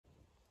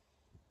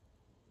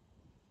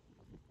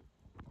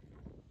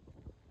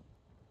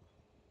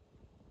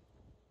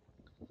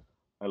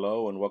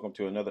Hello and welcome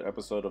to another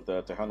episode of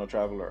the Tejano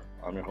Traveler.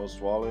 I'm your host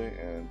Wally,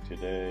 and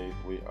today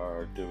we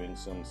are doing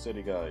some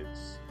city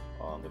guides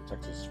on the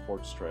Texas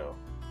Forts Trail.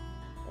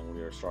 And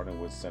we are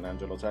starting with San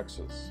Angelo,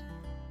 Texas.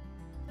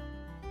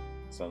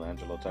 San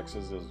Angelo,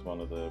 Texas is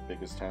one of the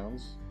biggest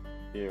towns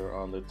here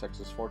on the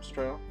Texas Forts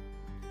Trail,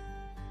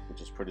 which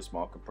is pretty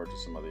small compared to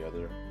some of the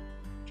other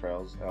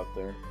trails out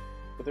there.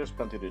 But there's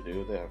plenty to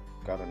do. They have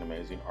got an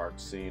amazing art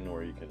scene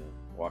where you can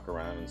walk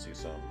around and see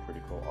some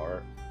pretty cool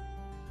art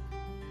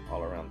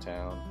all around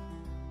town,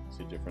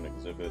 see different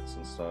exhibits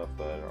and stuff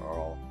that are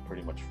all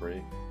pretty much free.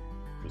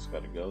 You just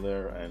got to go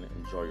there and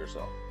enjoy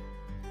yourself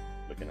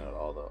looking at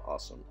all the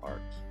awesome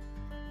art.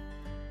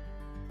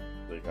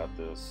 They got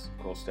this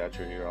cool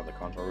statue here on the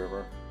Conto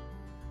River,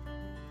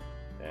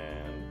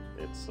 and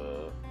it's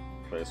a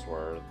place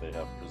where they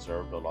have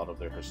preserved a lot of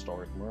their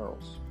historic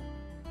murals.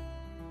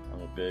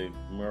 I'm a big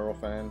mural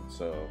fan,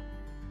 so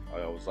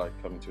I always like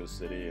coming to a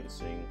city and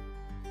seeing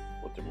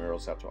what the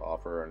murals have to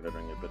offer and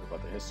learning a bit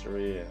about the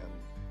history and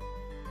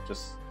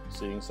just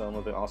seeing some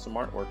of the awesome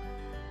artwork.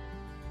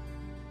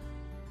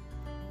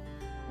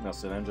 Now,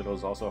 San Angelo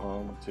is also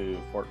home to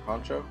Fort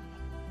Concho,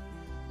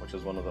 which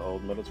is one of the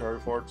old military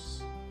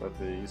forts that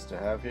they used to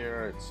have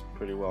here. It's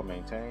pretty well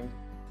maintained.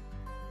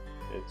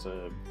 It's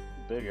a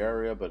big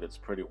area, but it's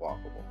pretty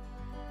walkable.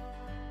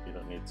 You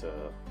don't need to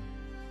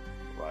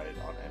ride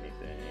on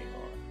anything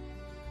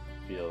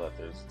or feel that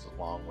it's a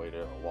long way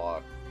to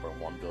walk from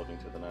one building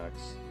to the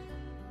next.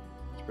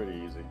 It's pretty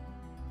easy.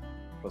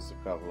 Plus,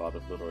 they've got a lot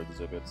of little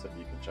exhibits that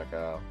you can check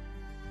out,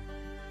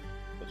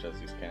 such as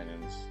these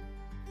cannons.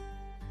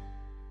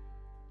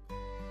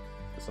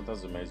 It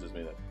sometimes amazes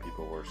me that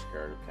people were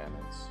scared of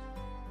cannons.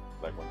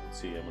 Like when you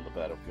see them in the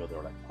battlefield, they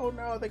were like, "Oh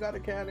no, they got a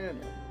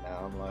cannon!" And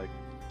now I'm like,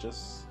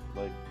 just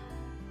like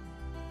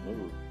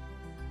move.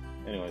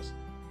 Anyways,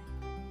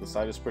 the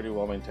site is pretty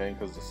well maintained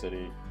because the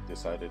city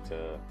decided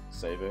to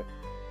save it.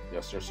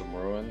 Yes, there's some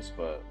ruins,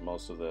 but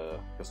most of the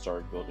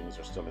historic buildings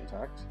are still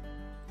intact,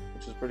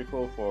 which is pretty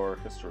cool for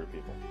history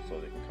people, so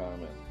they can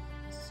come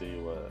and see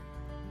what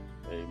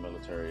a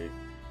military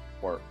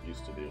fort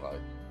used to be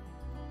like,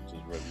 which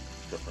is really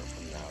different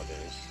from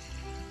nowadays.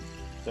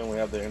 Then we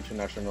have the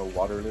International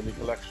Water Lily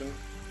Collection,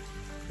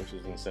 which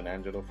is in San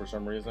Angelo for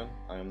some reason.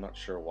 I am not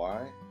sure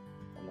why.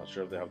 I'm not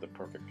sure if they have the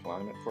perfect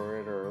climate for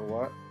it or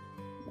what.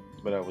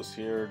 But I was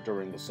here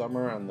during the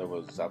summer and there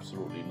was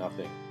absolutely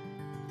nothing.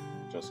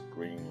 Just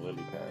green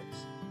lily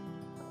pads,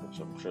 which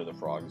I'm sure the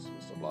frogs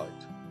must have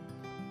liked.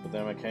 But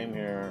then I came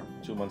here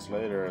 2 months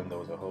later and there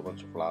was a whole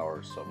bunch of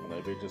flowers, so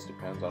maybe it just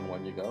depends on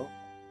when you go.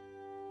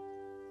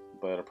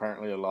 But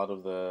apparently a lot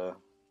of the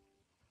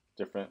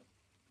different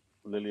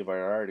lily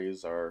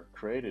varieties are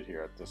created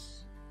here at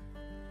this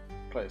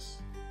place.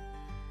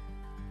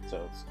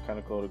 So it's kind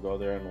of cool to go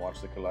there and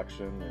watch the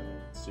collection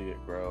and see it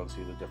grow and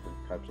see the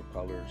different types of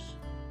colors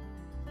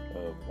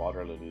of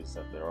water lilies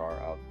that there are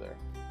out there.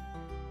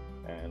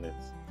 And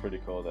it's pretty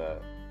cool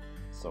that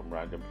some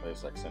random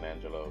place like San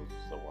Angelo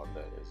is the one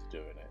that is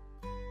doing it.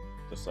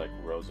 Just like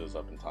roses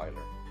up in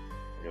Tyler.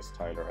 I guess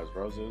Tyler has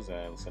roses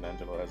and San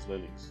Angelo has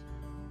lilies.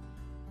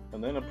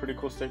 And then a pretty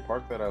cool state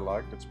park that I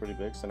liked. It's pretty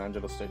big, San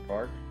Angelo State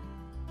Park.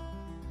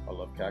 I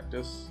love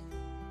cactus.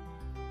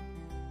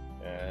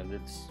 And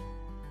it's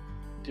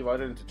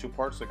divided into two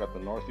parts. They got the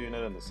north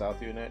unit and the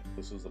south unit.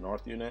 This is the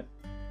north unit,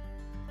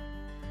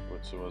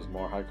 which was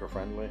more hiker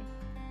friendly.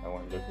 I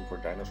went looking for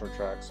dinosaur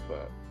tracks,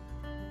 but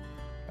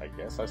I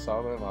guess I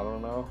saw them. I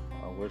don't know.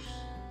 I wish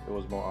it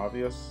was more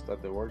obvious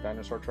that there were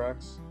dinosaur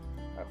tracks.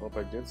 I hope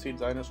I did see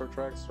dinosaur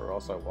tracks, or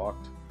else I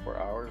walked for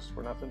hours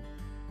for nothing.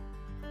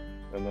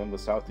 And then the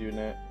south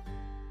unit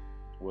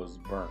was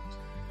burnt.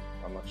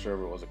 I'm not sure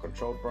if it was a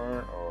controlled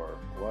burn or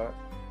what,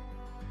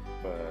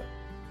 but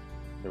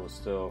it was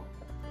still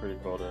pretty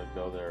cool to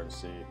go there and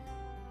see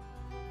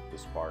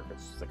this park.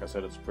 It's like I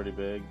said, it's pretty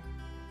big.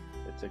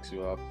 It takes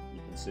you up. You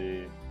can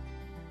see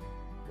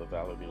the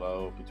valley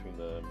below between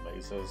the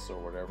mesas or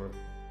whatever,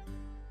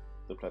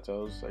 the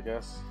plateaus, I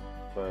guess.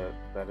 But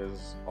that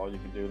is all you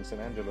can do in San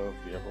Angelo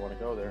if you ever want to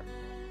go there.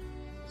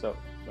 So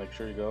make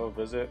sure you go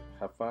visit,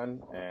 have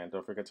fun, and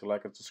don't forget to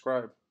like and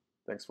subscribe.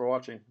 Thanks for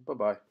watching. Bye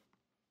bye.